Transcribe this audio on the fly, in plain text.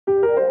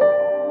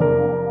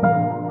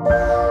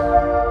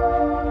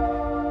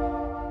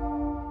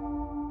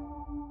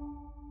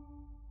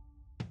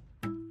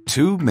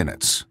2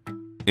 minutes.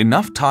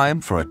 Enough time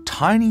for a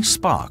tiny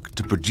spark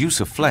to produce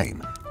a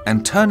flame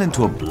and turn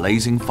into a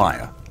blazing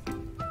fire.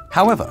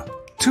 However,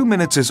 2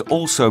 minutes is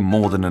also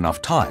more than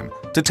enough time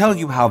to tell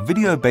you how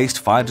video-based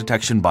fire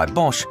detection by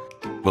Bosch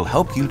will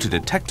help you to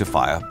detect a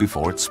fire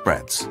before it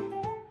spreads.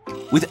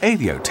 With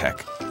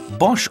Aviotec,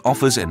 Bosch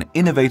offers an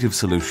innovative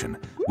solution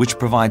which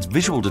provides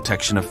visual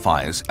detection of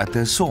fires at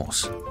their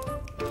source.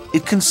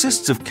 It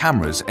consists of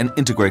cameras and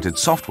integrated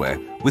software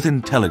with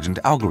intelligent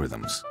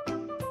algorithms.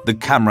 The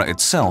camera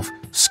itself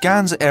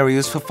scans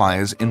areas for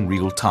fires in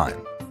real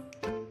time.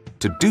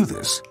 To do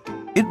this,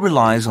 it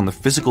relies on the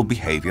physical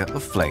behavior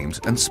of flames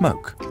and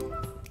smoke.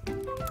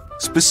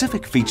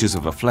 Specific features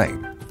of a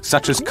flame,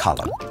 such as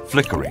color,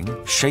 flickering,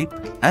 shape,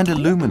 and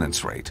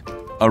illuminance rate,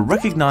 are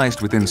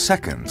recognized within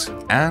seconds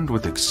and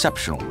with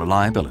exceptional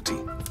reliability.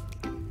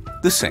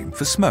 The same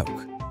for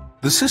smoke.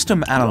 The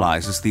system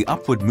analyzes the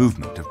upward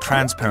movement of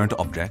transparent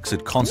objects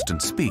at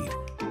constant speed,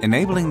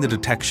 enabling the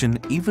detection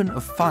even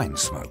of fine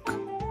smoke.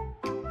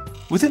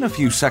 Within a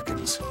few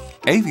seconds,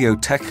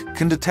 Aviotec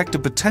can detect a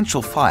potential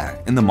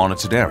fire in the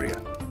monitored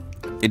area.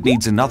 It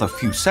needs another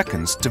few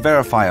seconds to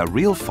verify a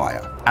real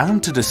fire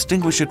and to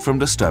distinguish it from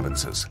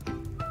disturbances.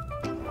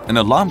 An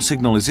alarm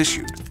signal is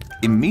issued,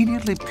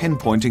 immediately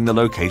pinpointing the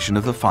location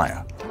of the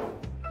fire.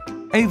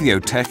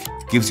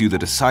 Aviotec gives you the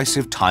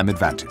decisive time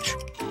advantage.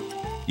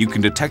 You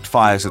can detect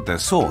fires at their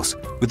source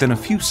within a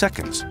few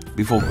seconds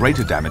before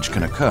greater damage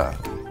can occur,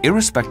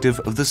 irrespective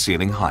of the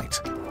ceiling height.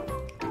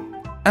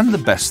 And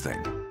the best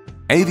thing,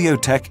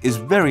 Aviotec is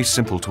very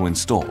simple to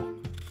install,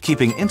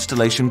 keeping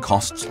installation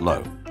costs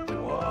low.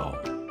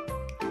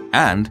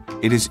 And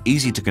it is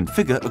easy to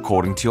configure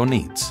according to your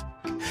needs.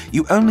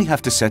 You only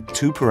have to set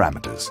 2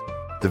 parameters: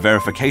 the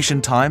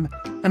verification time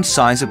and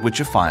size at which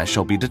a fire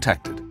shall be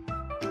detected.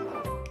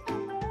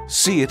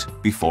 See it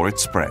before it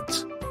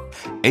spreads.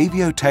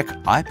 Aviotec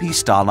IP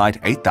Starlight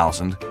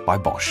 8000 by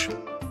Bosch.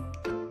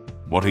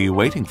 What are you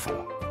waiting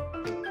for?